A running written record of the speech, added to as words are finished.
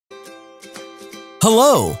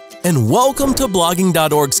Hello, and welcome to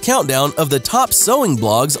Blogging.org's countdown of the top sewing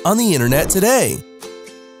blogs on the internet today.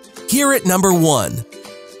 Here at number 1,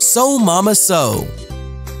 Sew Mama Sew.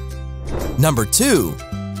 Number 2,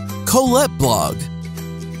 Colette blog.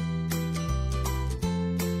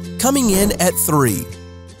 Coming in at 3,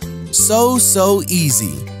 So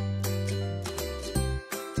Easy.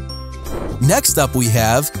 Next up we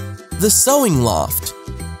have The Sewing Loft.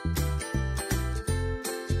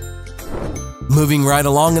 Moving right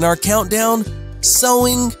along in our countdown,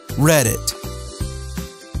 Sewing Reddit.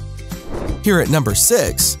 Here at number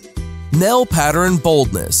 6, Nail Pattern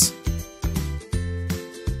Boldness.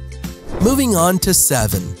 Moving on to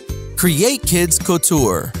 7, Create Kids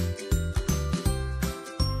Couture.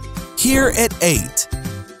 Here at 8,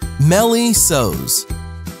 MELLY Sews.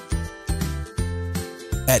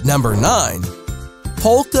 At number 9,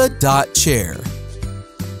 POLKA.chair.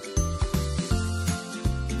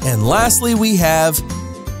 And lastly, we have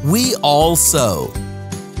We All Sew.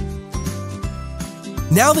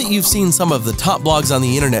 Now that you've seen some of the top blogs on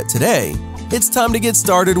the internet today, it's time to get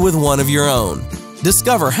started with one of your own.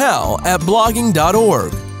 Discover how at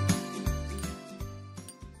Blogging.org.